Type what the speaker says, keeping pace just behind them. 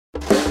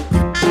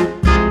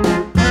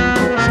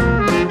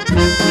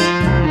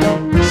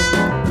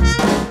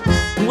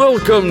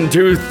Welcome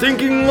to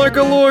Thinking Like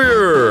a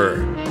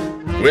Lawyer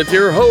with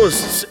your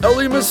hosts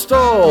Ellie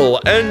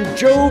Mistal and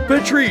Joe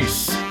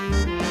Patrice,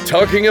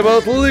 talking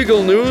about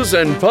legal news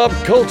and pop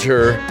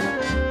culture,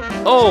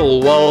 all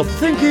while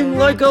thinking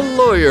like a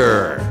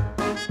lawyer.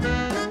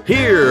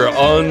 Here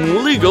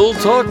on Legal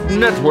Talk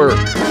Network.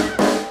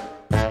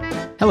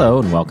 Hello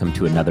and welcome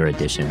to another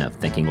edition of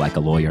Thinking Like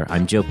a Lawyer.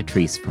 I'm Joe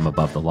Patrice from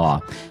Above the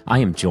Law. I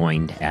am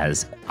joined,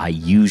 as I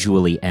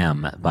usually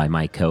am, by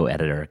my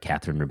co-editor,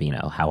 Catherine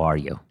Rubino. How are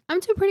you?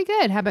 I'm doing pretty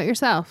good. How about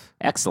yourself?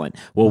 Excellent.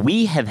 Well,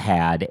 we have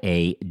had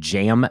a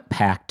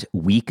jam-packed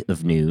week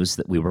of news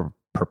that we were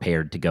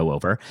prepared to go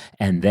over,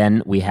 and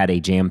then we had a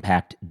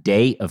jam-packed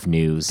day of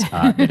news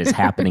that is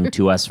happening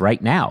to us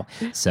right now.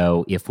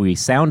 So if we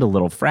sound a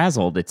little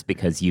frazzled, it's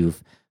because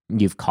you've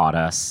caught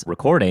us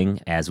recording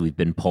as we've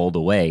been pulled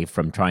away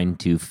from trying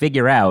to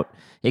figure out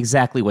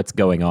exactly what's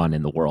going on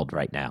in the world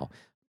right now.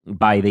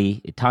 By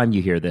the time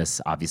you hear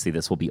this, obviously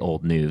this will be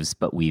old news,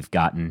 but we've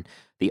gotten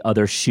the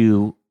other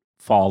shoe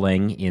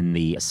falling in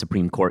the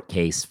Supreme Court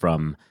case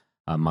from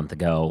a month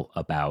ago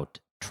about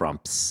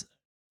Trump's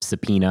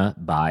subpoena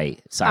by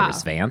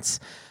Cyrus Vance,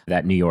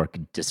 that New York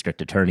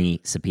district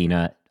attorney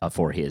subpoena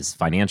for his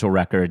financial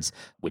records,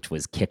 which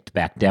was kicked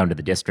back down to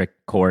the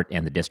district court,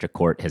 and the district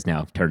court has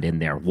now turned in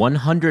their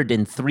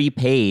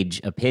 103-page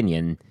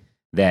opinion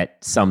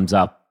that sums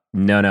up,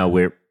 no,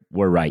 we're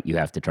right, you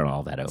have to turn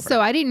all that over.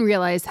 So I didn't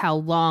realize how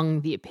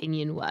long the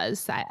opinion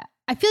was.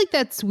 I feel like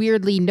that's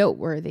weirdly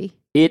noteworthy.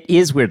 It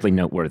is weirdly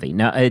noteworthy.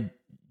 Now,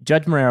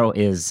 Judge Marrero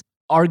is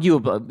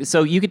arguable.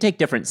 So you could take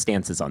different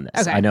stances on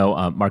this. Okay. I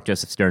know Mark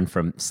Joseph Stern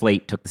from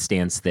Slate took the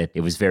stance that it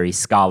was very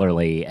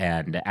scholarly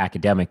and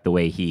academic the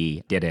way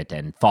he did it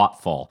and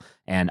thoughtful.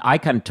 And I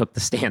kind of took the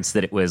stance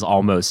that it was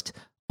almost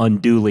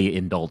unduly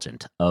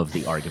indulgent of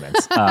the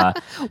arguments. That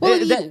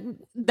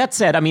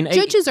said, I mean,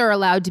 judges are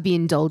allowed to be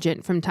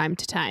indulgent from time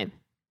to time.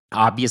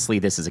 Obviously,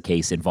 this is a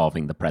case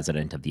involving the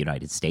President of the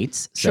United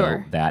States, so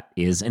Sure. That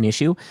is an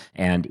issue,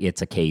 and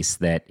it's a case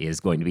that is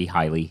going to be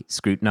highly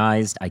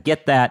scrutinized. I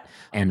get that,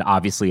 and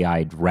obviously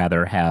I'd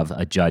rather have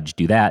a judge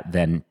do that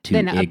than to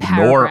ignore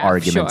paragraph,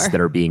 arguments sure. that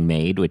are being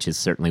made, which is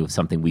certainly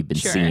something we've been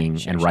seeing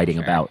and writing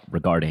about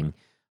regarding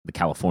the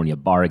California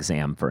bar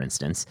exam, for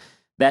instance.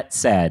 That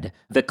said,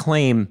 the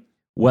claim,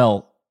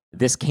 well,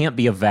 this can't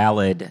be a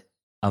valid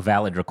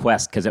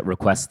request because it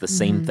requests the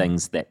same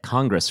things that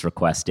Congress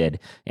requested.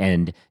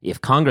 And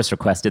if Congress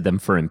requested them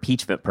for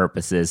impeachment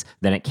purposes,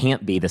 then it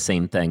can't be the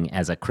same thing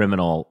as a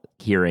criminal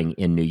hearing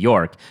in New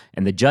York.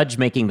 And the judge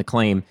making the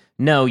claim,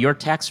 no, your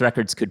tax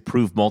records could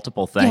prove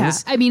multiple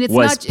things, Yeah, I mean, it's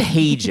was not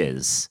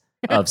pages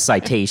of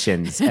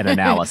citations and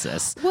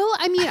analysis. Well,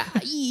 I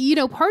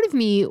mean, part of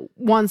me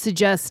wants to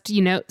just,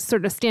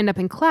 sort of stand up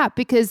and clap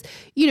because,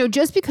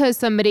 just because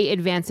somebody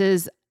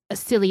advances a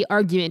silly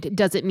argument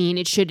doesn't mean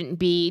it shouldn't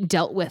be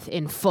dealt with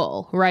in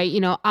full, right?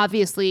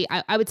 Obviously,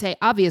 I would say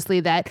obviously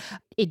that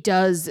it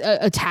does,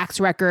 a tax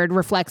record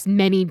reflects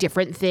many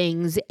different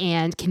things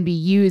and can be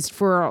used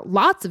for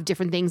lots of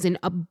different things in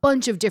a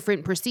bunch of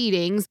different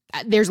proceedings.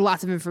 There's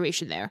lots of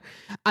information there.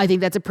 I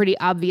think that's a pretty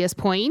obvious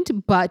point,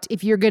 but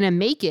if you're going to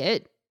make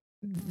it,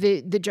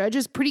 the judge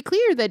is pretty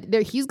clear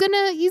that he's gonna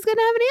have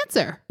an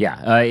answer.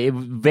 Yeah,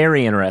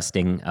 very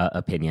interesting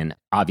opinion.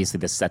 Obviously,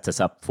 this sets us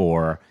up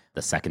for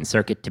the Second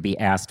Circuit to be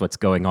asked what's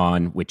going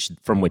on,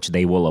 from which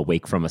they will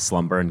awake from a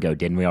slumber and go,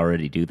 didn't we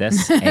already do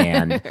this?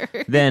 And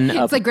then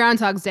it's like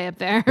Groundhog's Day up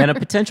there. Then a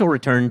potential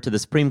return to the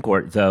Supreme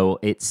Court, though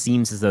it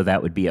seems as though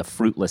that would be a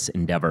fruitless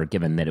endeavor,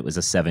 given that it was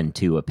a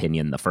 7-2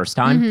 opinion the first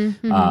time,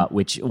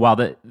 which, while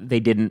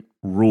they didn't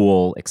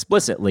rule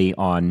explicitly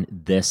on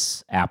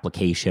this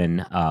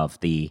application of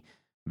the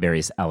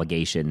various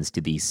allegations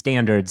to these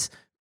standards,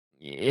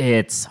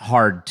 it's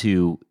hard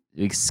to,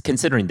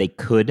 considering they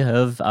could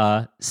have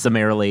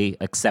summarily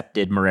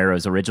accepted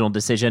Marrero's original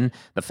decision,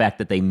 the fact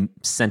that they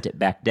sent it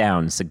back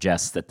down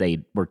suggests that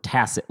they were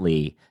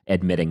tacitly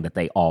admitting that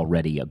they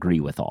already agree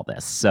with all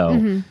this.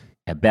 So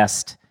at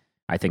best,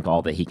 I think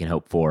all that he can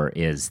hope for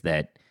is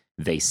that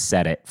they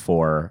set it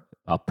for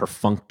a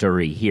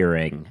perfunctory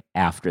hearing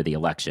after the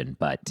election,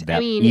 but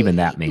that may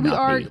not be.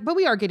 But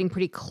we are getting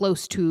pretty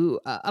close to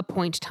a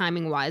point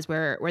timing-wise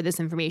where this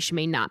information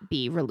may not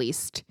be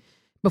released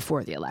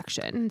before the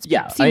election.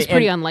 It seems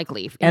pretty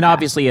unlikely. And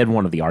obviously, and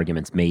one of the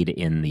arguments made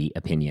in the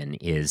opinion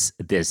is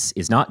this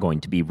is not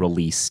going to be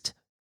released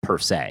per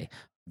se.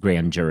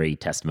 Grand jury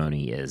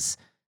testimony is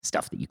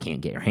stuff that you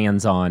can't get your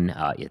hands on.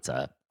 It's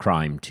a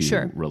crime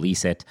to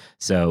release it.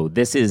 So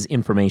this is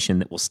information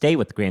that will stay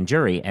with the grand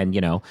jury. And,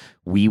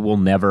 we will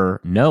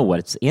never know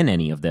what's in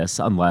any of this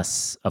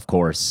unless, of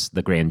course,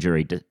 the grand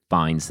jury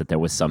finds that there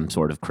was some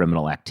sort of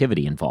criminal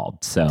activity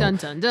involved. So, dun,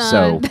 dun, dun.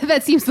 So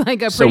that seems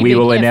like a pretty So we big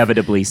will if.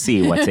 inevitably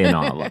see what's in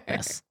all of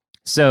this.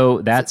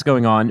 So that's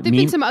going on. There's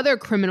been some other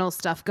criminal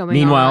stuff going on.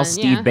 Meanwhile,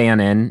 Steve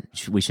Bannon,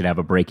 we should have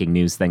a breaking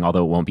news thing,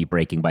 although it won't be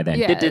breaking by then.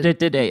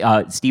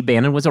 Yeah. Steve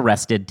Bannon was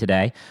arrested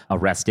today,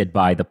 arrested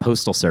by the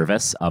Postal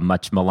Service, a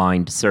much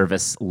maligned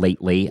service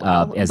lately,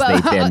 as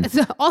they've been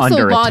also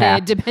under lauded,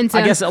 attack. depends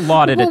on, I guess a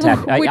lauded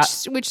attack.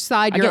 Which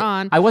side you're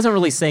on. I wasn't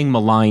really saying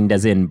maligned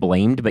as in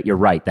blamed, but you're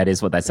right. That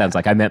is what that sounds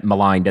like. I meant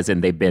maligned as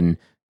in they've been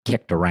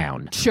kicked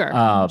around. Sure.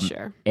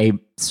 A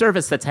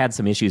service that's had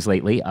some issues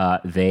lately,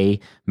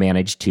 they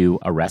managed to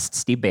arrest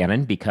Steve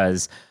Bannon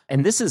because,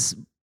 and this is,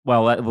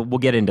 well, we'll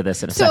get into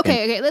this in a second.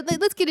 Okay.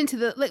 Let's get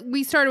into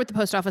we started with the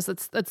post office.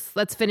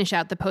 Let's finish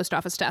out the post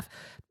office stuff.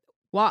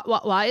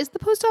 Why is the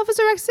post office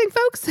arresting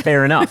folks?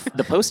 Fair enough.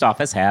 The post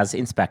office has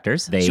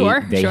inspectors. They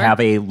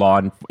have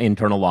a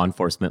internal law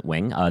enforcement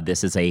wing.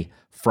 This is a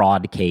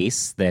fraud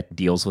case that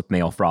deals with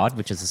mail fraud,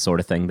 which is the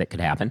sort of thing that could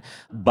happen.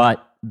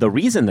 But the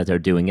reason that they're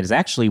doing it is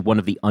actually one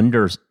of the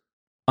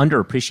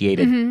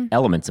underappreciated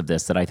elements of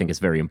this that I think is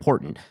very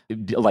important.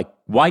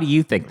 Why do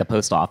you think the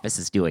post office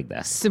is doing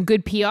this? Some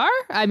good PR?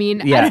 I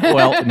mean, yeah.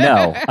 Well,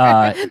 no.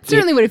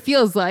 Certainly what it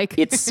feels like.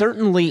 It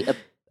certainly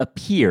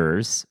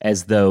appears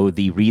as though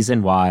the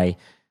reason why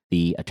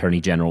the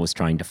Attorney General was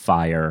trying to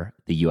fire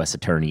the U.S.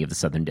 Attorney of the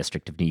Southern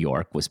District of New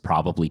York was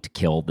probably to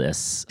kill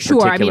this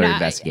particular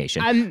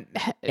investigation.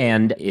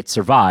 And it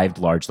survived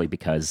largely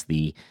because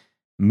the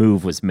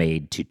move was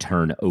made to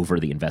turn over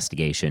the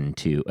investigation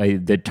to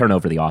turn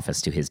over the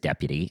office to his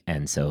deputy.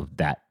 And so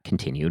that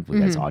continued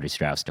as Audrey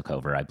Strauss took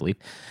over, I believe.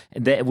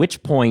 At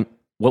which point,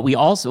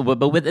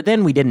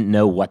 then we didn't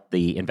know what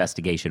the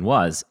investigation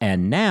was.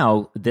 And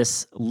now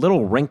this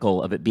little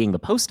wrinkle of it being the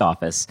post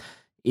office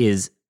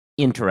is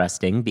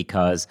interesting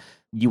because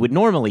you would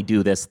normally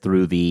do this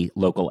through the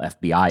local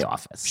FBI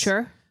office.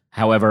 Sure.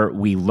 However,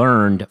 we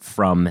learned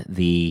from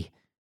the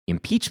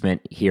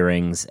impeachment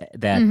hearings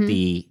that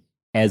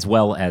as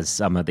well as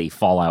some of the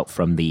fallout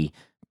from the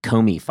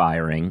Comey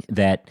firing,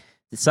 that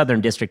the Southern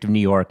District of New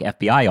York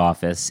FBI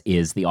office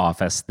is the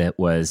office that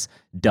was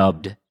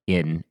dubbed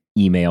in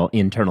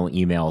internal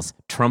emails,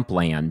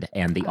 Trumpland,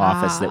 and the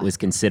office that was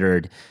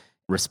considered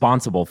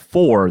responsible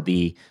for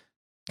the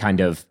kind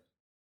of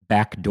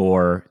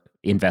backdoor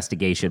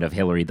investigation of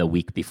Hillary the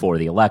week before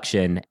the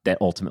election that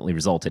ultimately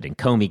resulted in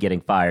Comey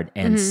getting fired.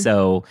 And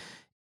so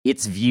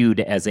it's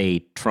viewed as a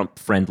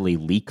Trump-friendly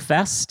leak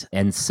fest.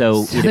 And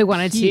so they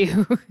wanted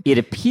to. It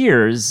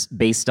appears,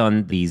 based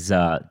on these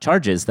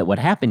charges, that what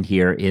happened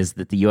here is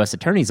that the U.S.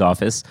 Attorney's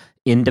Office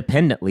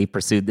independently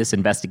pursued this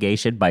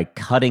investigation by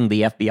cutting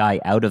the FBI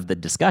out of the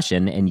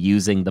discussion and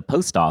using the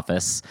post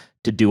office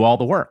to do all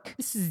the work.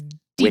 This is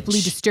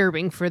deeply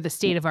disturbing for the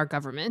state of our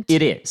government.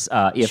 It is.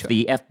 If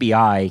the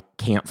FBI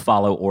can't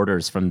follow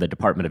orders from the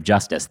Department of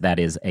Justice, that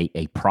is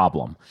a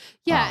problem.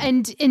 Yeah,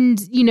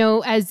 and you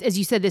know, as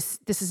you said, this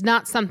is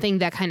not something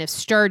that kind of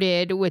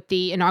started with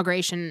the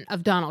inauguration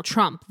of Donald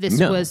Trump. This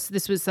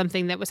was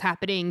something that was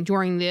happening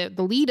during the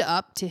lead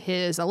up to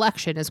his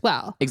election as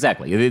well.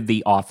 Exactly.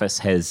 The office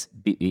has,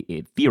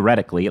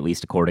 theoretically, at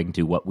least according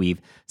to what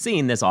we've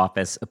seen, this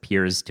office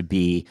appears to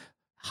be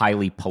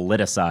highly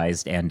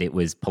politicized, and it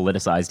was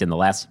politicized in the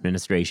last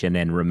administration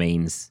and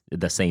remains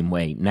the same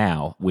way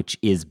now, which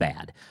is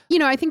bad. You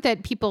know, I think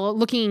that people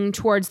looking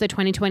towards the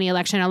 2020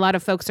 election, a lot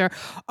of folks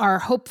are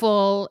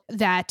hopeful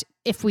that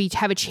if we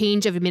have a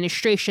change of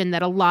administration,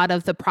 that a lot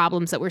of the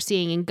problems that we're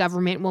seeing in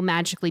government will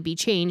magically be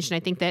changed. And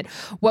I think that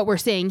what we're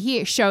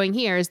showing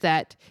here is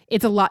that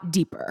it's a lot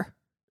deeper.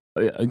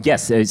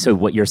 Yes. So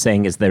what you're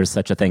saying is there's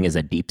such a thing as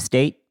a deep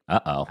state?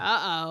 Shout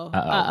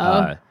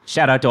out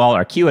to all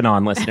our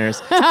QAnon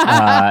listeners.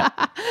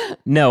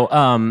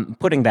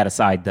 Putting that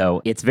aside,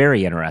 though, it's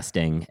very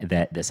interesting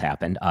that this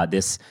happened.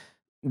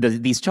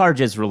 These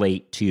charges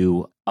relate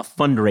to a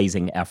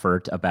fundraising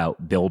effort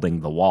about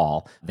building the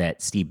wall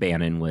that Steve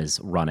Bannon was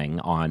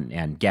running on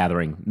and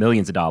gathering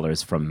millions of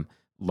dollars from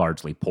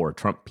largely poor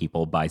Trump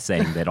people by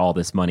saying that all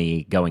this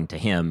money going to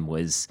him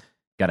was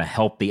going to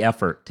help the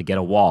effort to get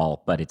a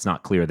wall, but it's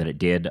not clear that it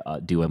did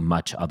do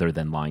much other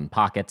than line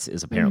pockets,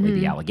 is apparently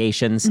the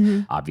allegations.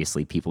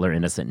 Obviously, people are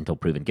innocent until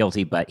proven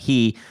guilty, but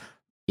he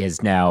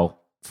is now,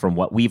 from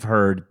what we've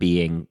heard,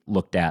 being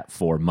looked at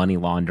for money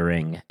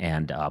laundering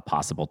and a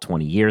possible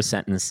 20-year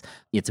sentence.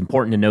 It's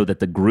important to know that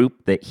the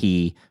group that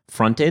he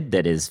fronted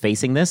that is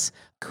facing this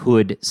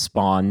could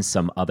spawn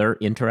some other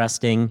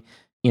interesting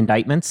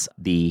indictments.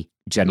 The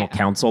general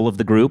counsel of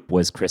the group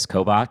was Chris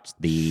Kobach,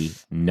 the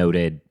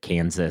noted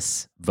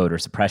Kansas voter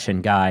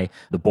suppression guy.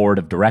 The board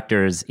of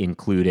directors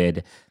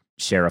included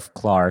Sheriff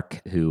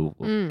Clark, who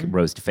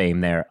rose to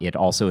fame there. It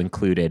also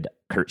included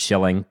Curt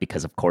Schilling,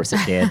 because of course it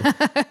did.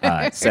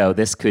 So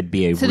this could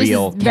be a so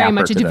real this is very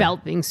much a capper to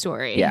developing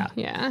story.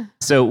 Yeah.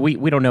 So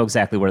we don't know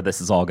exactly where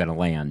this is all going to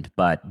land,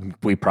 but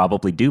we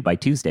probably do by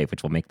Tuesday,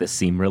 which will make this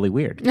seem really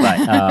weird.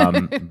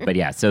 But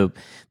yeah, so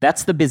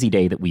that's the busy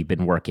day that we've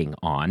been working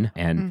on.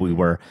 And we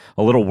were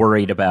a little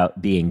worried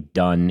about being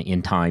done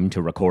in time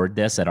to record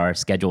this at our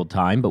scheduled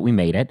time, but we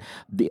made it.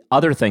 The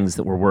other things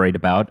that we're worried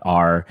about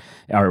are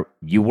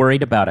you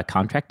worried about a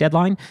contract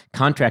deadline?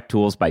 Contract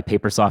Tools by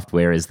Paper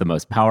Software is the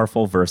most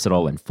powerful,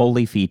 versatile, and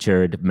fully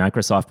featured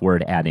Microsoft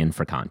Word add-in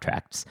for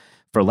contracts.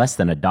 For less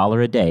than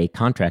 $1 a day,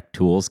 Contract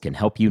Tools can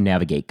help you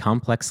navigate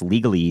complex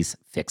legalese,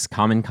 fix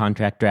common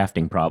contract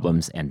drafting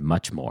problems, and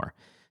much more.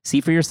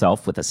 See for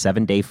yourself with a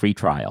 7-day free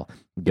trial.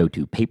 Go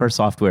to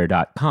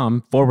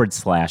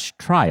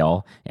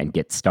papersoftware.com/trial and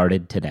get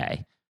started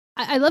today.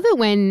 I love it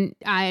when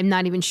I'm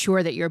not even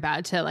sure that you're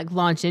about to like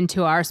launch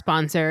into our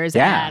sponsors.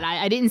 Yeah. And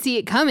I didn't see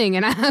it coming,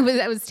 and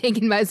I was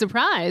taken by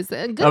surprise.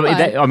 Good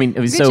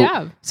Good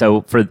job.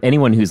 So for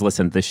anyone who's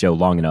listened to this show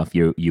long enough,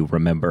 you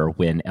remember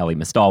when Ellie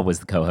Mistal was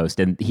the co-host,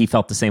 and he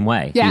felt the same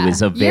way. Yeah. He was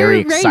You're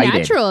very excited.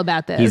 natural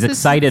about this. He's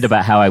excited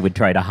about how I would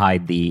try to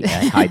hide the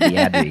ad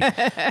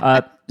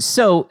read.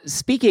 So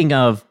speaking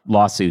of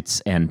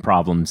lawsuits and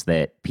problems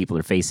that people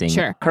are facing,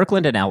 Sure.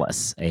 Kirkland &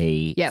 Ellis,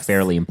 a Yes.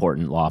 fairly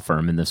important law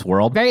firm in this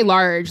world, Very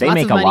large. they lots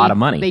make of a money. lot of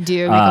money. They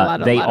do make a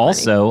lot of They lot of money.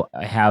 also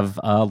have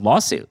a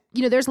lawsuit.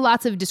 You know, there's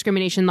lots of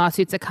discrimination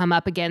lawsuits that come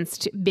up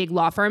against big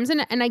law firms.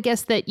 And I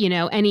guess that, you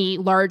know, any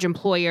large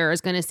employer is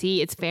going to see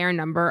its fair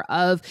number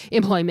of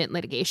employment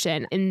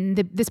litigation. In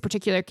this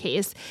particular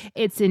case,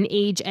 it's an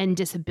age and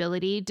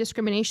disability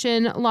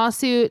discrimination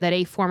lawsuit that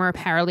a former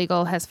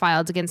paralegal has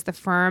filed against the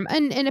firm,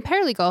 and a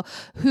paralegal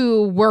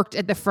who worked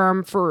at the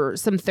firm for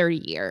some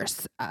 30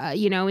 years.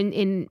 You know,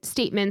 in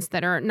statements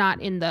that are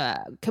not in the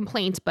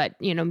complaint, but,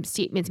 you know,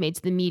 statements made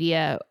to the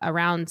media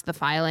around the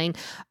filing,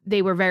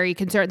 they were very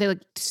concerned. They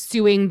like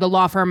suing the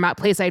law firm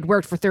place I'd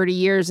worked for 30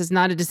 years is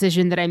not a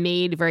decision that I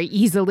made very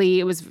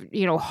easily. It was,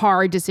 you know,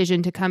 hard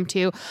decision to come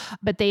to.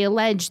 But they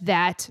alleged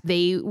that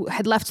they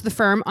had left the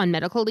firm on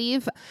medical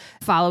leave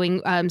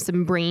following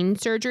some brain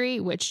surgery,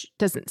 which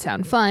doesn't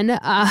sound fun.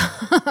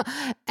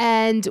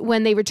 And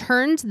when they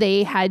returned,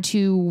 they had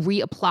to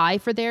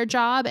reapply for their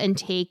job and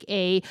take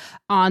a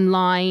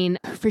online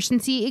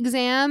proficiency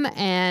exam.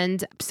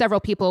 And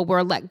several people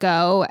were let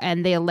go,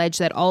 and they allege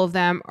that all of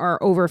them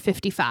are over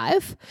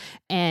 55,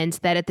 and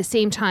that at the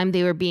same time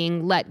they were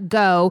being let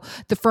go,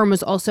 the firm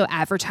was also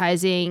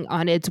advertising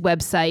on its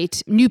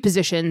website new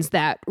positions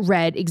that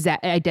read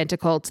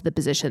identical to the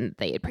position that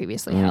they had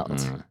previously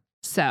held.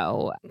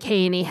 So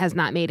K&E has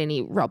not made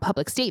any real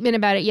public statement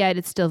about it yet.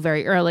 It's still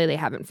very early. They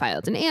haven't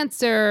filed an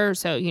answer.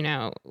 So, you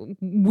know,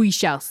 we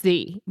shall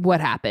see what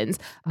happens.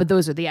 But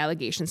those are the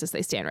allegations as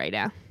they stand right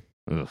now.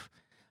 Oof.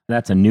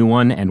 That's a new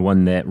one, and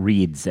one that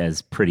reads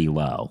as pretty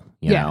low,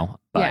 you know?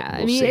 But yeah,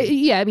 we'll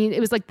see. I mean,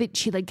 it was like that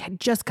she like had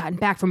just gotten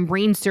back from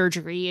brain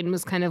surgery and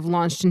was kind of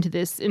launched into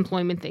this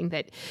employment thing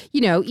that,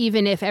 you know,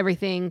 even if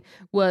everything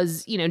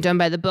was, you know, done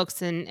by the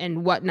books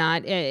and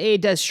whatnot,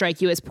 it does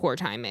strike you as poor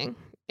timing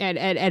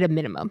at a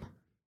minimum.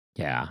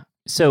 Yeah.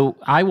 So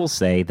I will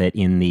say that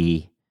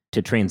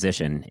to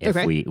transition, if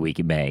we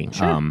may,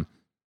 Sure.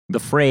 the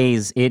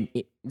phrase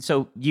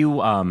so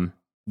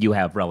you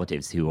have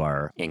relatives who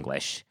are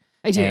English.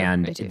 I do.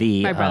 And I do.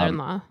 the My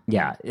brother-in-law.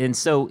 Yeah. And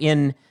so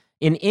in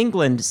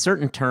England,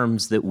 certain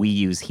terms that we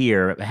use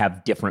here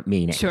have different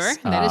meanings. Sure,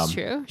 that is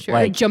true. Sure,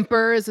 like- a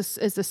jumper is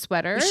a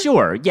sweater.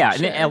 Sure, yeah.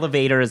 Sure. An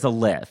elevator is a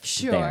lift.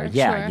 Sure, there.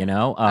 Yeah, sure. you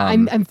know.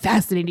 I'm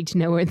fascinated to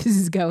know where this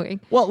is going.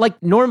 Well,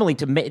 like normally,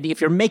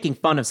 if you're making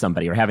fun of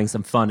somebody or having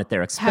some fun at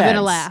their expense, Having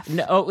a laugh.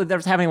 No,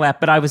 there's having a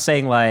laugh. But I was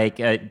saying like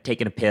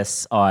taking a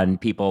piss on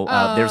people.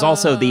 There's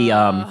also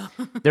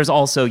there's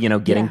also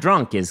getting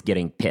drunk is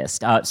getting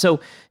pissed. So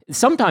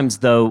sometimes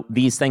though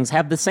these things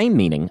have the same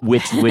meaning,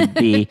 which would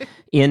be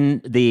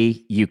in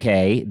the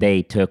UK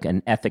they took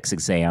an ethics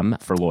exam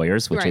for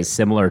lawyers, which is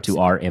similar to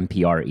our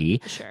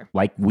MPRE,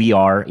 like we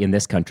are in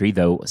this country,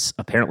 though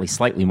apparently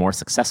slightly more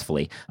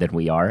successfully than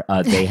we are.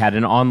 They had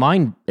an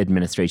online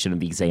administration of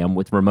the exam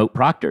with remote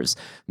proctors,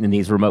 and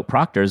these remote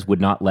proctors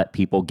would not let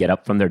people get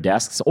up from their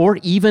desks or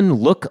even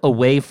look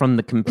away from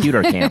the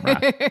computer camera.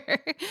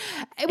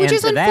 Which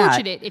is to that-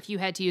 unfortunate if you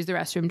had to use the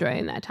restroom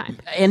during that time.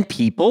 And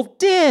people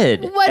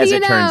did, What do as you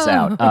it turns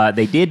know? out.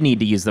 They did need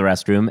to use the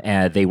restroom.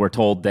 They were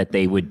told that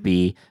they would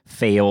be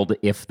failed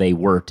if they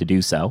were to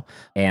do so.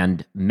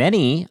 And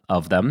many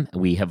of them,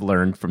 we have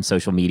learned from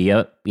social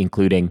media,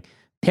 including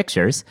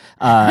pictures,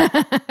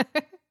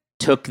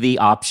 took the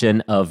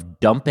option of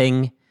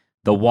dumping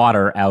the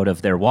water out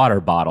of their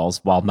water bottles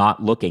while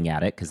not looking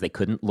at it because they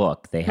couldn't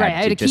look. They had Right, I to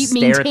had to just keep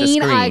stare at the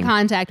maintain screen. eye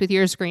contact with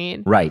your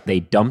screen. Right.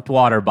 They dumped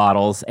water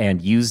bottles and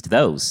used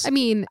those. I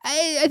mean,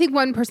 I think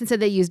one person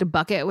said they used a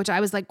bucket, which I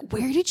was like,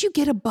 where did you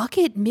get a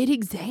bucket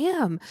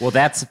mid-exam? Well,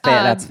 that's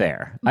fair. That's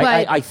fair.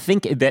 I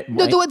think that...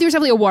 No, there's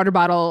definitely a water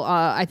bottle,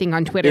 I think,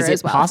 on Twitter Is as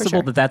it well. possible for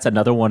sure. that that's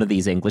another one of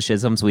these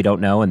Englishisms we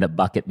don't know and that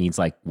bucket means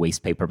like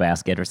waste paper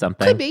basket or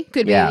something? Could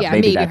be. Yeah,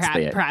 maybe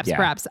that's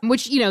perhaps.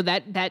 Which,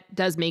 that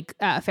does make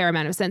a fair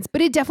amount of sense.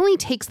 But it definitely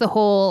takes the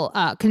whole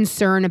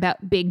concern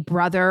about Big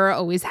Brother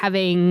always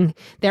having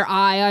their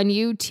eye on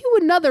you to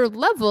another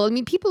level. I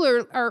mean, people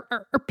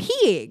are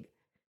peeing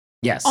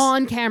Yes.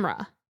 on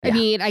camera. Yeah. I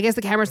mean, I guess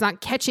the camera's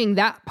not catching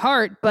that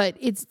part, but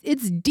it's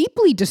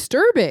deeply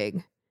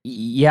disturbing.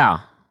 Yeah.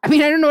 I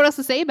mean, I don't know what else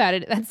to say about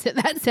it.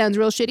 That sounds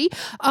real shitty.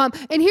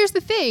 And here's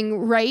the thing,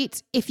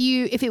 right? If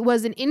it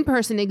was an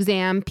in-person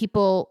exam,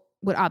 people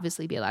would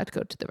obviously be allowed to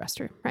go to the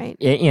restroom, right?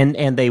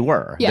 And they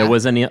were. Yeah. There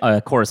was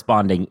a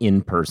corresponding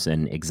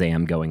in-person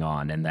exam going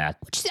on, and that...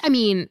 Which, I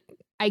mean,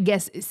 I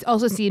guess it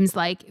also seems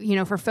like,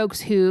 for folks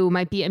who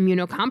might be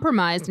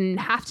immunocompromised and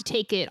have to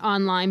take it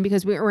online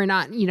because we're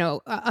not,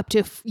 up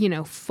to,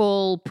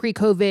 full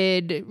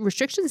pre-COVID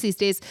restrictions these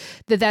days,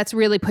 that's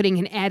really putting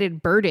an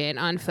added burden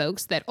on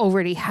folks that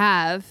already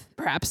have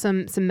perhaps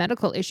some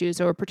medical issues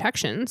or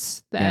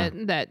protections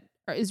that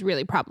is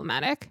really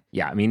problematic.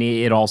 Yeah, I mean,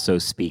 it also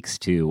speaks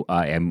to,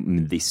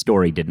 and the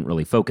story didn't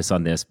really focus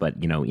on this, but,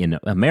 in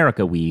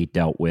America, we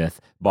dealt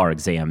with bar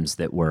exams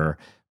that were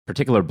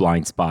particular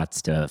blind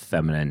spots to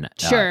feminine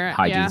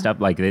hygiene stuff.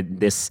 Like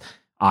this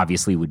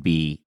obviously would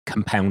be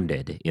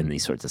compounded in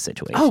these sorts of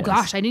situations. Oh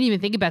gosh, I didn't even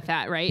think about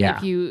that, right? Yeah.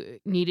 If you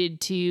needed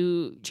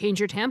to change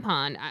your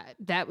tampon,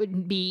 that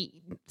would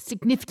be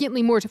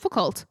significantly more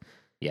difficult.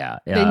 Yeah.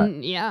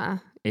 That's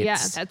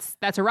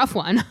a rough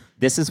one.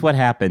 This is what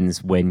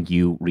happens when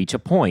you reach a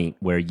point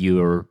where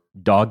your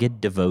dogged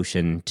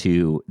devotion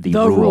to the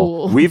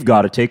rule, we've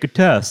got to take a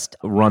test,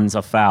 runs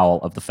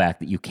afoul of the fact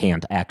that you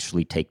can't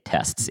actually take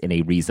tests in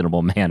a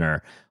reasonable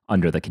manner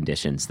under the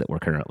conditions that we're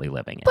currently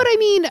living in. But I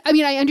mean,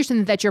 I understand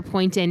that that's your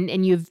point,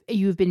 and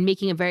you've been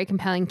making a very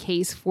compelling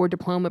case for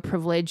diploma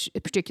privilege,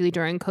 particularly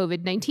during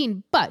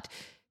COVID-19. But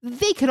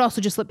they could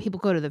also just let people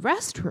go to the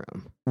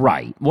restroom.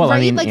 Right. Well, right? I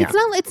mean,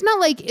 it's not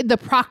like the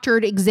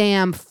proctored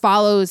exam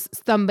follows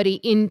somebody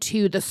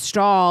into the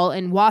stall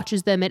and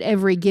watches them at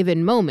every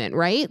given moment,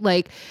 right?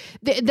 Like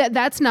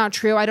that's not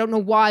true. I don't know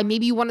why.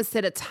 Maybe you want to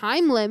set a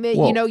time limit.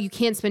 Well, you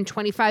can't spend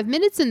 25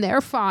 minutes in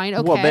there. Fine.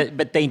 Okay. Well,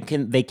 but they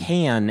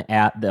can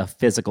at the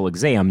physical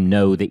exam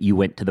know that you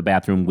went to the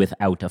bathroom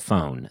without a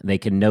phone. They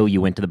can know you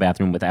went to the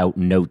bathroom without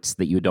notes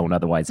that you don't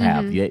otherwise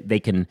have. Mm-hmm. They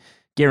can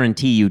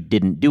guarantee you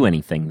didn't do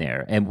anything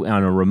there. And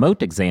on a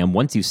remote exam,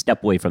 once you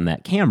step away from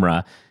that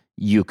camera,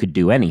 you could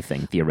do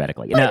anything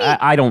theoretically. Now,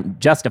 I don't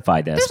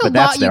justify this, but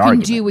that's their argument. There's a lot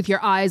you can do with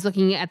your eyes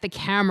looking at the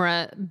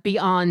camera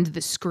beyond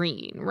the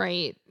screen,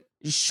 right?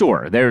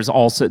 Sure. There's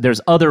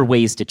other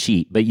ways to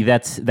cheat, but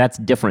that's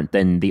different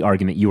than the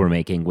argument you were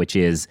making, which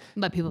is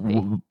let people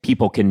pee.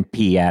 People can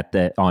pee at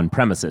the on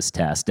premises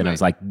test, and I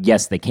was like,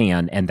 yes, they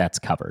can, and that's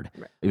covered.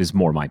 Right. It was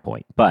more my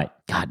point. But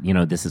God,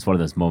 this is one of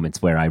those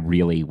moments where I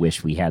really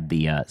wish we had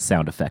the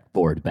sound effect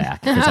board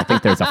back, because I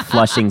think there's a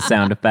flushing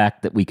sound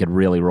effect that we could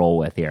really roll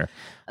with here.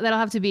 That'll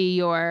have to be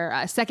your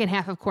second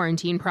half of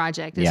quarantine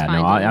project.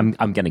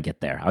 I'm going to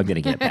get there. I'm going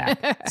to get it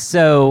back.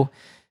 So.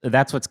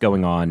 That's what's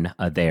going on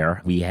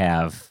there. We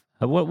have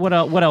what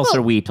else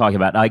are we talking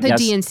about? I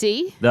guess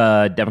DNC,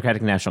 the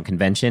Democratic National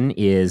Convention,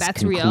 is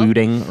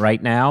concluding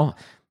right now.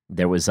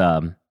 There was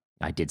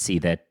I did see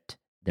that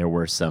there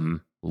were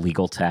some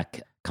legal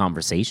tech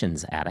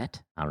conversations at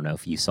it. I don't know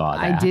if you saw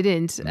that. I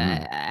didn't.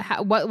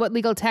 What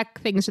legal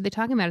tech things are they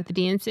talking about at the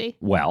DNC?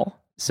 Well,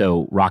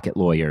 so Rocket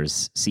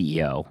Lawyers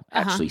CEO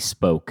actually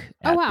spoke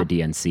at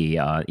the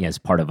DNC as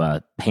part of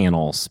a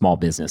panel, small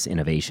business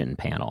innovation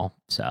panel.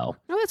 So,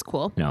 that's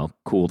cool.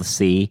 Cool to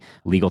see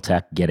legal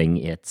tech getting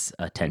its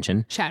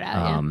attention. Shout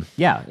out.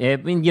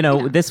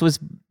 This was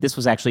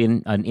actually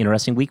an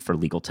interesting week for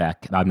legal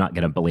tech. I'm not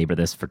going to belabor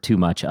this for too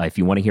much. If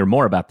you want to hear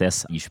more about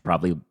this, you should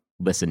probably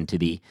listen to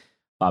the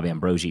Bob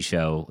Ambrogi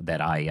show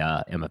that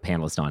I am a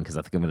panelist on, because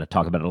I think I'm going to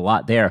talk about it a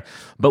lot there.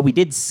 But we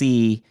did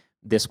see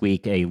this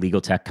week a legal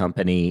tech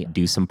company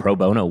do some pro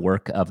bono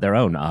work of their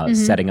own,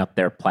 setting up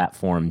their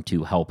platform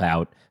to help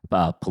out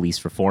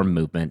police reform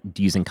movement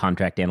using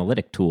contract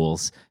analytic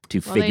tools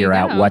to figure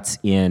out what's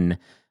in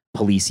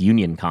police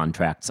union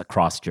contracts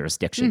across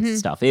jurisdictions and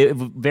stuff.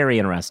 Very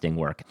interesting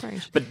work.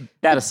 Right. But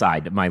that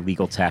aside, my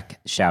legal tech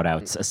shout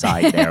outs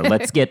aside there,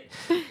 let's get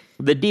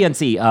the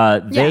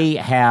DNC. They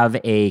have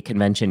a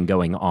convention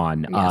going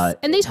on. Yes.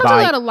 And they talked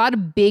about a lot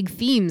of big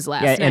themes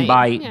last night. And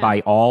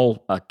by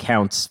all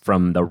accounts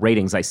from the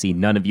ratings I see,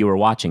 none of you are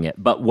watching it.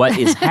 But what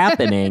is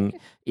happening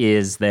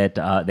is that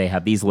they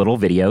have these little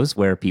videos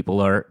where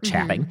people are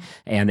chatting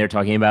and they're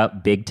talking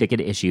about big ticket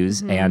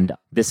issues. And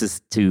this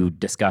is to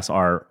discuss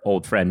our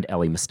old friend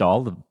Elie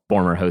Mystal, the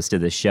former host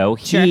of this show.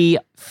 Sure. He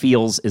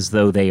feels as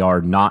though they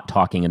are not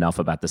talking enough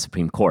about the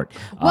Supreme Court.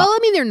 Well, I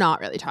mean, they're not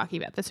really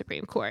talking about the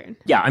Supreme Court.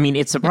 Yeah, I mean,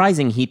 it's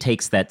surprising he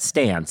takes that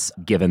stance,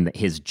 given that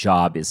his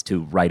job is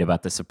to write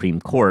about the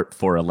Supreme Court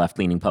for a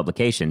left-leaning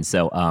publication.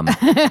 So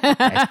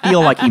I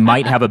feel like he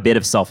might have a bit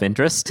of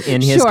self-interest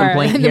in his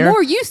complaint and here. the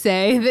more you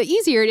say, the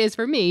easier it is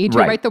for me to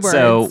write the words.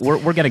 So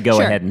we're going to go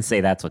ahead and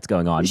say that's what's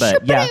going on. But Sure,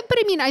 yeah. but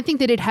I mean, I think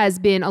that it has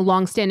been a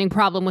longstanding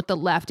problem with the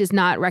left is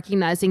not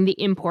recognizing the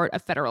import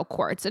of federal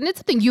courts. And it's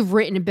something you've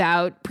written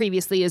about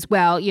previously as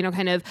well, you know,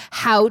 kind of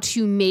how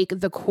to make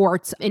the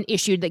courts an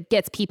issue that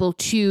gets people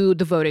to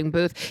the voting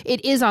booth.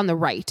 It is on the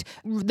right.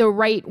 The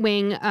right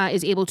wing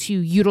is able to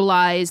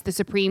utilize the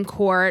Supreme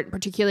Court,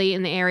 particularly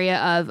in the area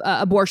of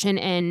abortion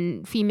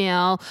and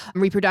female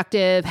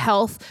reproductive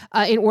health,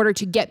 in order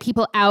to get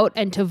people out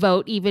and to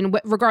vote, even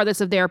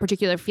regardless of their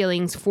particular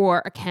feelings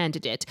for a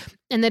candidate.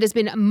 And that has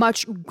been a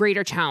much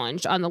greater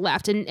challenge on the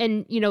left.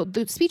 And you know,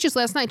 the speeches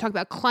last night talk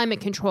about climate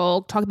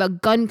control, talk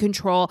about gun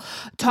control,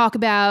 talk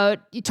about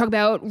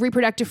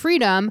reproductive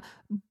freedom,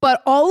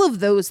 but all of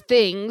those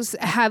things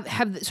have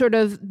sort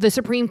of the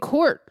Supreme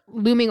Court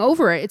looming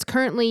over it. It's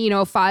currently, you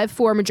know, a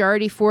 5-4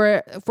 majority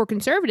for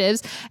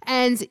conservatives.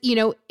 And, you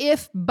know,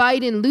 if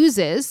Biden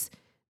loses,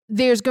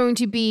 there's going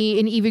to be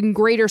an even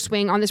greater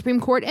swing on the Supreme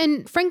Court.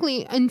 And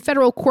frankly, in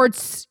federal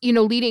courts, you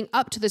know, leading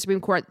up to the Supreme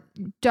Court,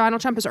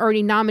 Donald Trump has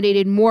already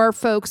nominated more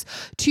folks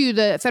to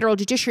the federal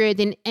judiciary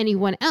than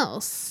anyone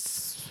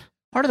else.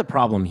 Part of the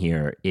problem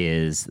here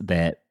is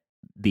that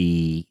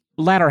the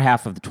latter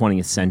half of the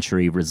 20th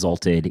century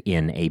resulted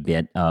in a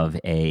bit of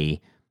a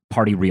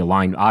party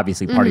realignment,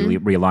 obviously party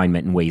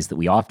realignment in ways that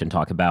we often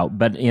talk about,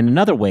 but in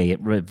another way, it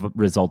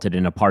resulted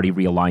in a party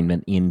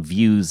realignment in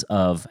views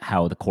of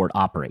how the court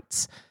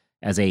operates.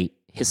 As a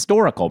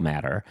historical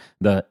matter,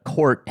 the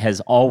court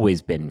has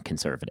always been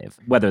conservative.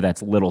 Whether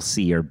that's little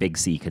c or big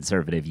C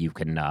conservative, you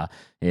can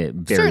it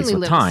varies Certainly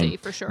with little time. C,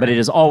 for sure. But it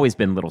has always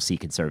been little c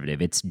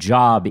conservative. Its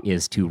job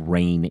is to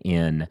rein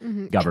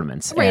in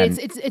governments. Right. And,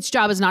 Its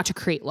job is not to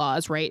create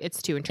laws, right?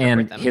 It's to interpret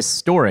and them.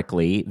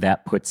 historically,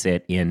 that puts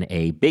it in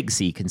a big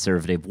C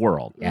conservative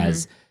world,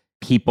 as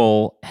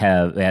people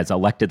have, as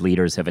elected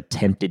leaders have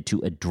attempted to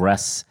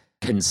address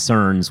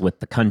concerns with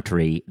the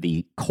country,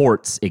 the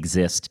courts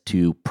exist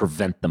to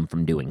prevent them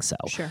from doing so.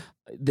 Sure.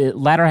 The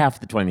latter half of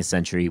the 20th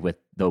century, with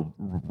the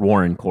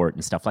Warren Court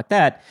and stuff like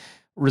that,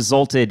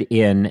 resulted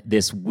in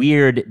this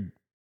weird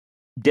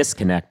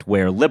disconnect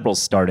where liberals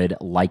started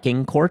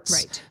liking courts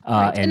Right.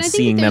 and I think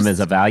seeing them there's- as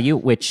a value,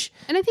 which...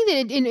 And I think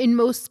that in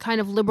most kind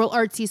of liberal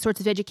artsy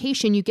sorts of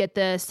education, you get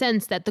the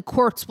sense that the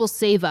courts will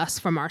save us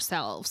from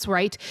ourselves,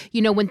 right?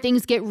 You know, when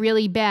things get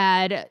really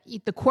bad,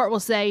 the court will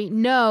say,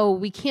 no,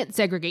 we can't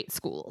segregate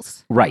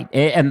schools. Right.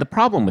 And the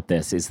problem with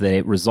this is that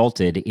it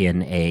resulted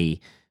in a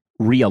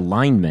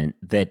realignment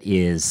that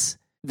is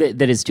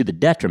to the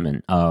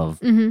detriment of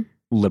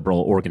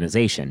liberal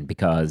organization,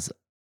 because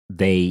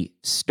they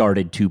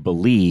started to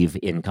believe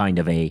in kind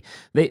of the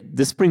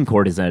Supreme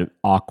Court is an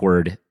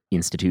awkward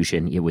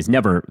institution. It was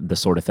never the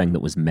sort of thing that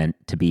was meant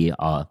to be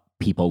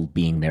people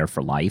being there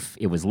for life.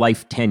 It was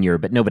life tenure,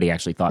 but nobody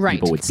actually thought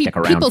people would stick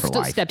around people for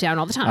life. step down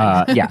all the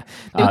time. Yeah.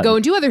 They would go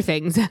and do other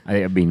things.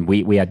 I mean,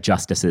 we had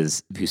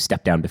justices who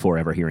stepped down before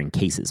ever hearing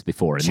cases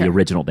before in the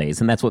original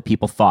days, and that's what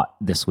people thought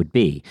this would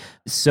be.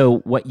 So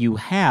what you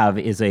have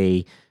is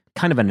a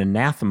kind of an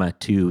anathema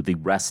to the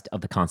rest of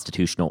the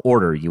constitutional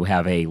order. You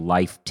have a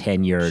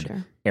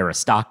life-tenured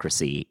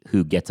aristocracy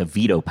who gets a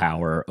veto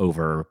power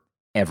over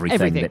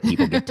everything that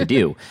people get to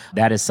do.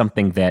 That is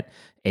something that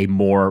a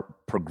more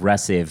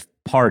progressive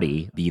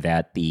party, be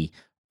that the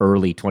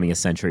early 20th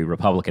century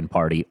Republican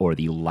Party or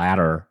the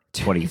latter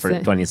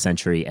 20th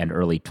century and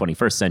early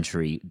 21st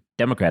century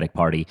Democratic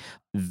Party,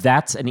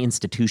 that's an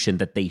institution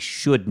that they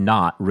should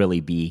not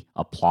really be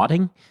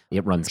applauding.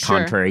 It runs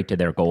contrary to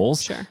their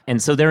goals. And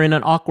so they're in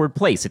an awkward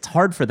place. It's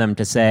hard for them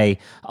to say,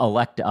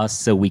 elect us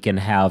so we can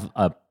have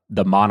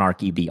the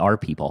monarchy be our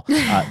people.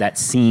 That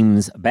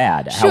seems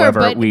bad. However,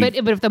 but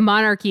if the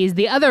monarchy is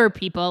the other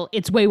people,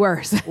 it's way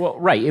worse. Well,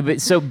 right.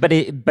 But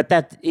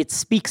it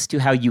speaks to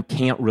how you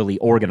can't really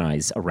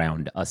organize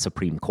around a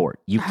Supreme Court.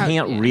 You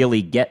can't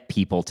really get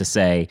people to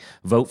say,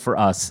 vote for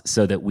us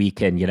so that we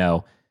can,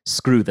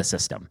 screw the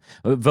system.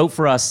 Vote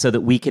for us so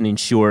that we can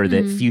ensure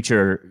that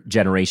future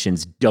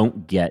generations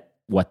don't get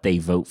what they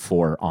vote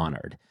for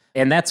honored.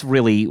 And that's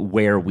really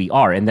where we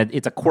are. And that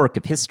it's a quirk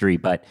of history,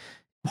 but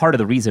part of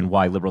the reason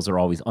why liberals are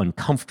always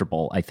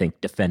uncomfortable, I think,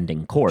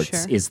 defending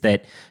courts is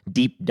that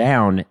deep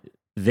down,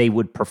 they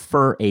would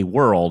prefer a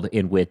world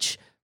in which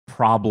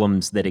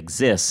problems that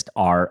exist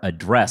are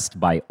addressed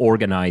by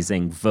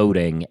organizing,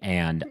 voting,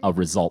 and a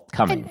result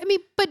coming. And, I mean,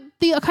 but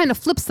the kind of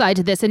flip side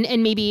to this,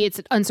 and maybe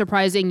it's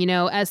unsurprising,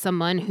 as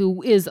someone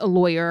who is a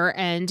lawyer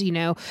and,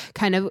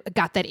 kind of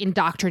got that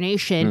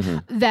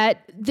indoctrination,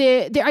 that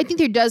I think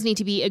there does need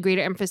to be a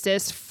greater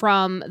emphasis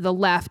from the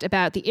left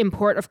about the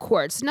import of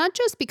courts, not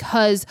just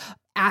because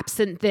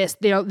absent this,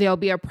 there'll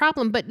be a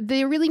problem, but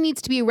there really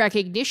needs to be a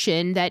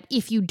recognition that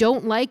if you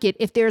don't like it,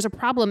 if there's a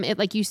problem,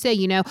 like you say,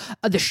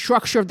 the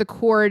structure of the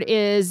court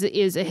is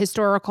a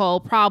historical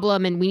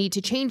problem and we need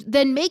to change,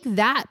 then make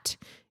that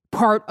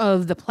part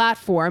of the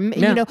platform.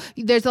 Yeah.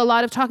 There's a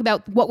lot of talk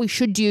about what we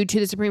should do to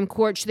the Supreme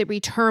Court. Should there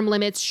be term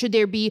limits? Should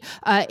there be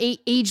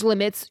age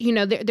limits?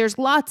 There's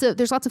lots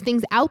of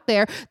things out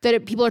there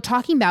that people are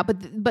talking about,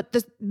 but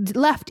the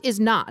left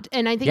is not.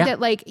 And I think that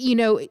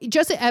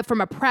just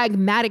from a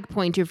pragmatic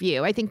point of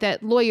view, I think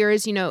that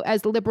lawyers,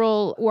 as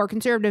liberal or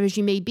conservative as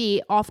you may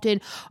be,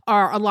 often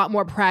are a lot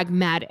more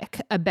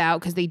pragmatic about,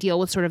 because they deal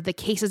with sort of the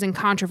cases and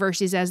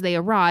controversies as they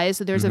arise.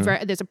 So there's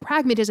there's a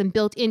pragmatism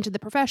built into the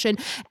profession,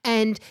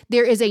 and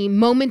there is a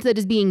moment that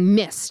is being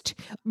missed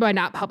by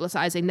not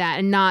publicizing that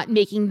and not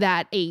making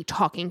that a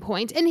talking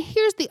point. And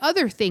here's the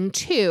other thing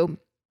too.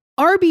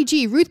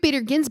 RBG, Ruth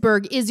Bader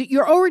Ginsburg, is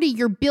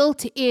your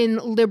built-in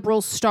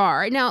liberal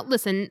star. Now,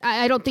 listen,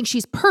 I don't think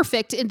she's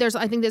perfect, and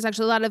I think there's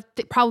actually a lot of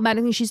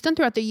problematic things she's done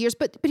throughout the years.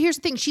 But here's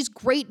the thing: she's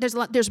great.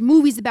 There's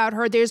movies about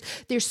her. There's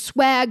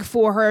swag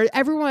for her.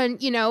 Everyone,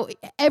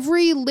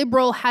 every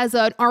liberal has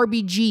an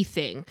RBG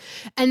thing,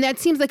 and that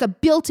seems like a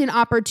built-in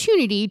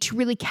opportunity to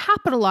really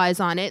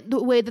capitalize on it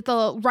the way that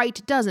the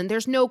right doesn't.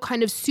 There's no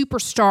kind of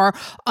superstar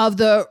of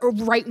the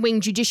right-wing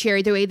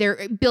judiciary the way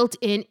they're built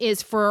in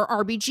is for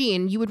RBG,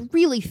 and you would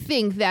really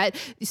think that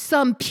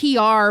some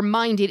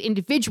PR-minded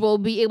individual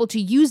would be able to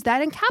use that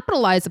and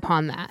capitalize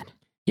upon that.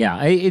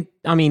 Yeah,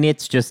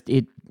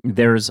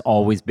 there's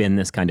always been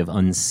this kind of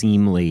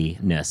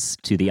unseemliness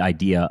to the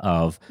idea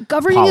of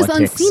governing politics. Is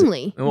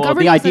unseemly. Well,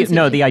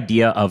 the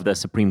idea of the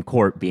Supreme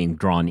Court being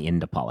drawn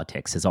into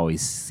politics has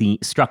always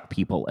struck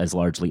people as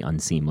largely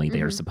unseemly.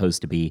 They are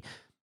supposed to be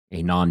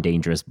a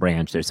non-dangerous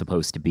branch. They're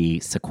supposed to be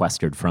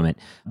sequestered from it,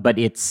 but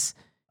it's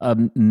a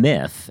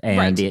myth,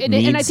 and it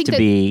needs to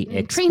be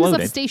exploded. Train has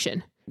left the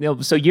station.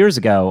 So years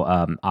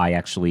ago, I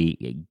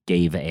actually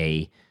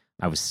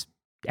I was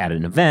at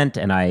an event,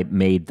 and I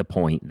made the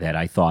point that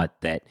I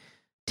thought that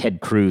Ted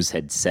Cruz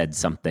had said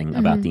something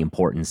about the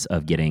importance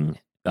of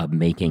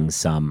making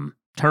some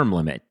term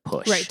limit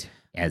push. Right.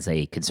 As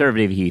a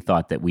conservative, he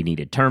thought that we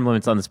needed term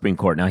limits on the Supreme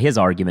Court. Now, his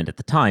argument at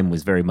the time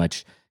was very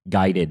much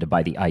guided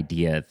by the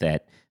idea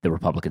that the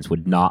Republicans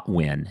would not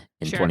win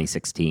in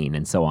 2016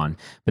 and so on.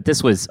 But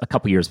this was a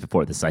couple years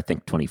before this, I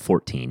think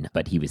 2014,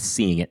 but he was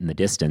seeing it in the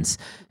distance.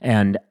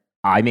 And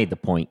I made the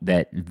point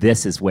that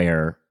this is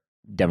where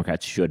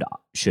Democrats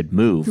should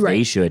move. Right.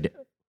 They should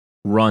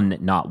run,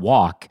 not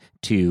walk,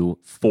 to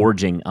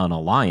forging an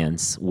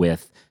alliance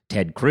with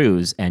Ted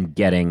Cruz and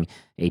getting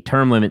a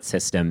term limit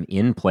system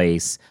in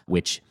place,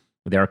 which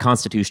there are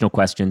constitutional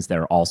questions.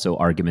 There are also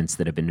arguments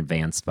that have been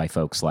advanced by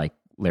folks like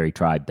Larry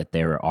Tribe that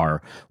there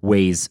are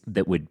ways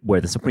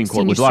where the Supreme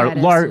Court would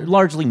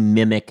largely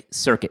mimic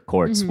circuit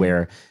courts,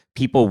 where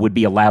people would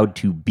be allowed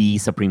to be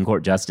Supreme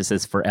Court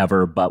justices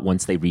forever, but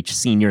once they reach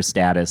senior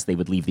status, they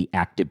would leave the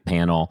active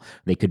panel.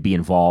 They could be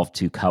involved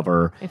to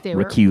cover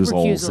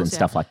recusals and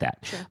stuff like that.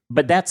 Sure.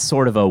 But that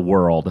sort of a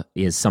world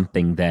is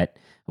something that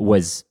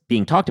was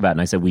being talked about, and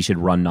I said we should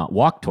run, not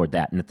walk toward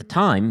that. And at the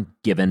time,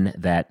 given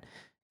that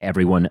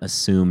everyone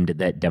assumed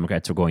that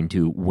Democrats were going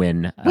to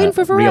win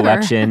for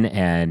re-election,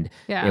 and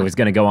it was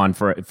going to go on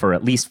for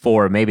at least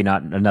 4, maybe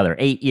not another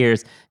 8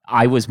 years.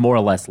 I was more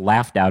or less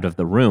laughed out of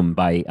the room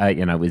by,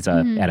 I was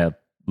at a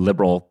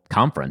liberal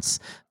conference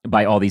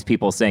by all these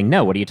people saying,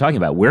 no, what are you talking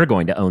about? We're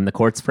going to own the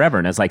courts forever.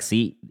 And I was like,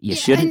 see, you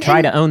shouldn't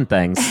try to own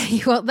things.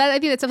 Well, I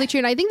think that's definitely true.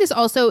 And I think this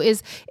also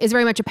is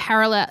very much a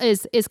parallel,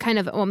 is kind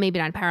of, well, maybe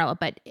not a parallel,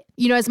 but,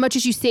 as much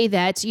as you say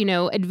that,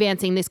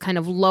 advancing this kind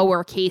of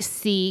lowercase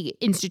c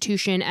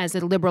institution as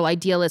a liberal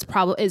ideal is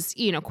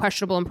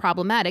questionable and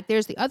problematic.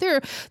 There's the other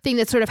thing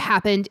that sort of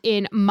happened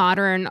in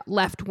modern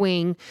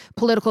left-wing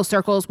political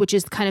circles, which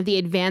is kind of the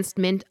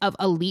advancement of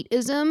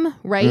elitism,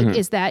 right?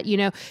 Is that,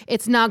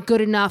 it's not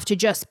good enough to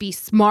just be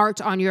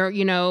smart on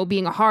your,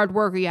 being a hard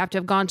worker. You have to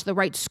have gone to the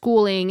right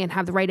schooling and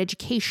have the right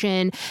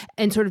education,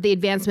 and sort of the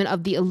advancement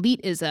of the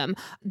elitism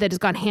that has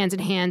gone hand in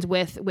hand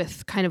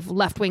with kind of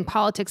left-wing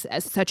politics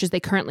as such as they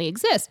currently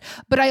exist.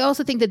 But I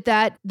also think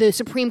that the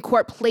Supreme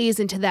Court plays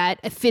into that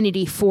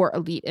affinity for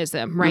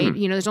elitism, right?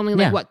 There's only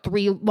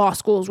 3 law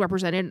schools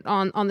represented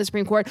on the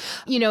Supreme Court,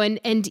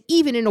 and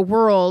even in a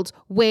world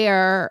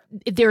where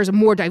there's a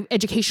more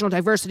educational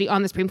diversity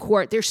on the Supreme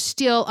Court, there's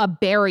still a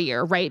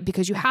barrier, right?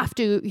 Because you have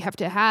to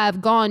have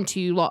gone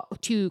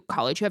to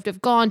college, you have to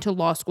have gone to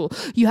law school,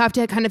 you have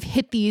to kind of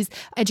hit these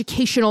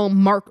educational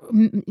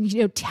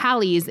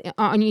tallies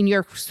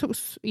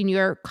in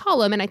your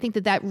column, and I think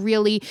that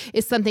really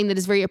is something that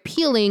is very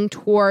appealing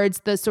towards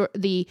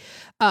the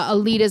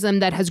elitism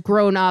that has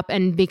grown up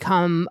and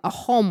become a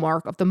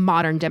hallmark of the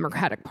modern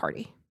Democratic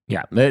Party.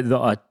 Yeah,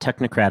 the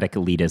technocratic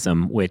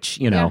elitism, which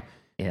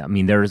I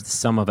mean, there's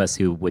some of us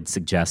who would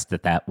suggest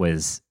that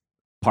was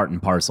part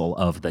and parcel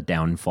of the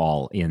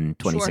downfall in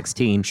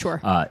 2016. Sure.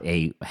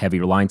 A heavy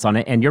reliance on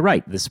it. And you're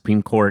right, the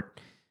Supreme Court,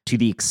 to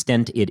the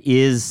extent it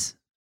is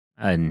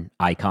an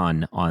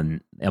icon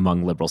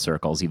among liberal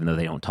circles, even though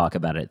they don't talk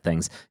about it at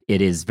things,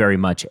 it is very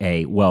much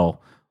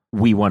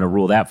we want to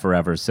rule that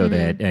forever so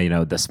that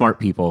the smart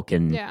people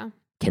can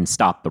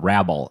stop the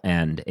rabble.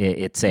 And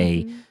it's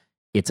a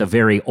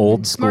very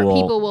old school. Smart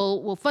people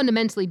will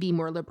fundamentally be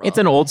more liberal. It's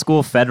an old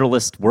school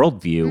federalist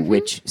worldview,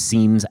 which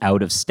seems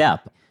out of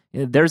step.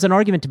 There's an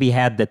argument to be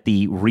had that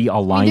the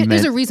realignment.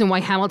 There's a reason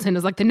why Hamilton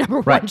is like the number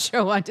one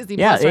show on Disney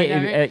Plus right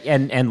now, right?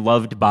 and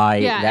loved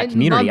by that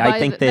community. I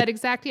think that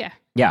exact.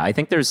 Yeah, I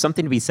think there's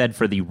something to be said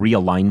for the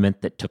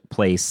realignment that took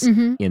place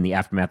in the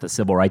aftermath of the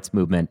civil rights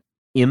movement.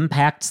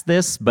 Impacts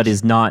this, but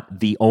is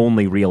not the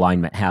only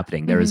realignment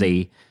happening. There is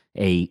a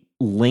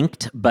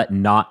linked but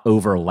not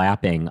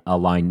overlapping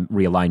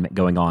realignment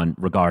going on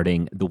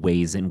regarding the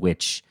ways in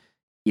which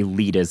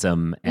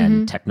elitism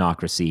and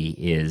technocracy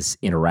is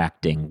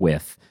interacting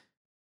with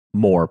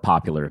more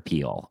popular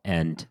appeal.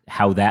 And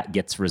how that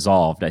gets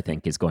resolved, I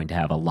think, is going to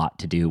have a lot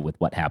to do with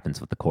what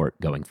happens with the court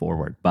going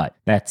forward. But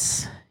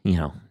that's,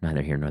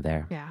 neither here nor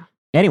there. Yeah.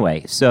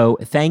 Anyway, so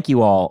thank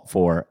you all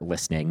for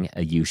listening.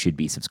 You should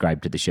be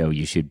subscribed to the show.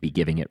 You should be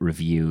giving it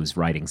reviews,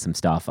 writing some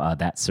stuff.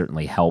 That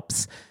certainly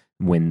helps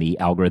when the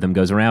algorithm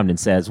goes around and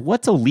says,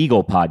 what's a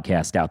legal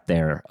podcast out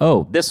there?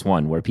 Oh, this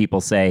one where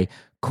people say,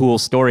 cool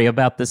story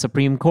about the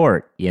Supreme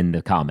Court in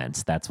the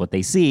comments. That's what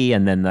they see.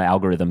 And then the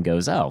algorithm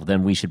goes, oh,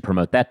 then we should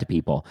promote that to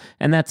people.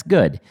 And that's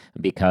good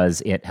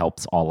because it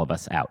helps all of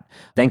us out.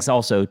 Thanks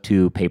also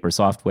to Paper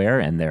Software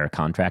and their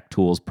Contract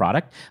Tools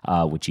product,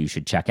 which you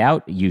should check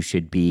out. You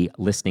should be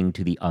listening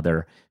to the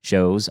other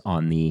shows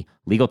on the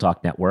Legal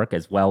Talk Network,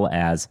 as well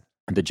as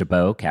the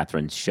Jabot,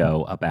 Catherine's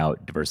show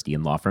about diversity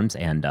in law firms,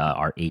 and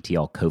our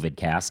ATL COVID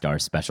cast, our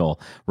special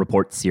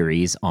report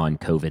series on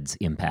COVID's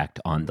impact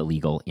on the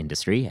legal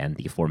industry, and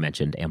the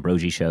aforementioned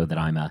Ambrosi show that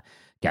I'm a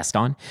guest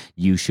on.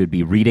 You should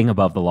be reading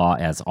Above the Law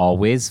as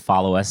always.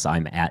 Follow us.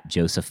 I'm at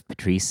Joseph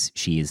Patrice.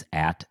 She's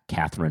at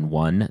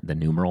Catherine1, the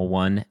numeral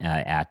 1,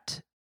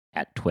 at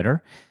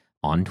Twitter.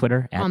 On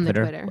Twitter, on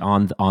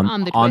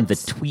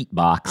the tweet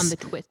box, on the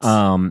twits.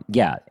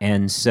 Yeah.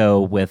 And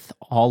so with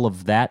all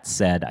of that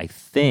said, I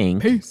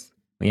think, peace.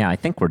 Yeah, I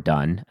think we're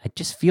done. It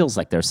just feels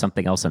like there's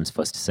something else I'm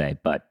supposed to say,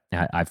 but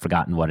I've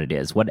forgotten what it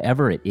is.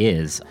 Whatever it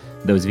is,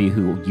 those of you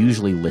who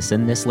usually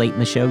listen this late in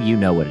the show, you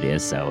know what it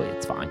is, so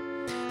it's fine.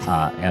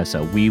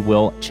 So we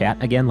will chat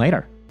again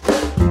later.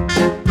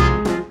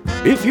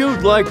 If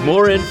you'd like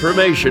more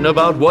information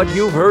about what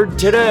you've heard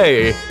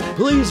today,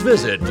 please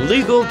visit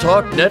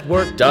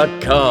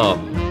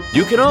LegalTalkNetwork.com.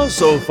 You can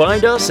also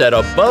find us at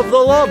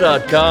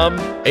AboveTheLaw.com,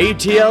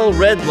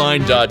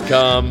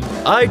 ATLRedline.com,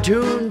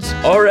 iTunes,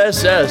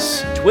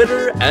 RSS,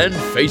 Twitter, and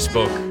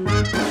Facebook.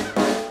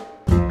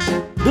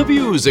 The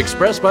views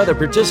expressed by the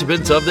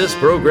participants of this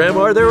program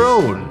are their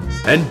own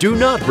and do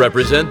not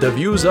represent the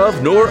views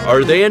of, nor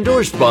are they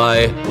endorsed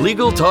by,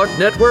 Legal Talk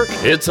Network,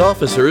 its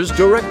officers,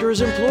 directors,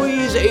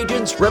 employees,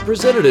 agents,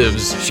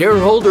 representatives,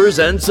 shareholders,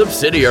 and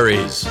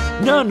subsidiaries.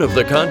 None of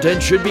the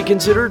content should be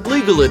considered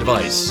legal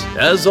advice.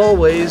 As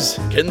always,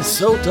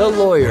 consult a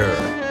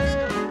lawyer.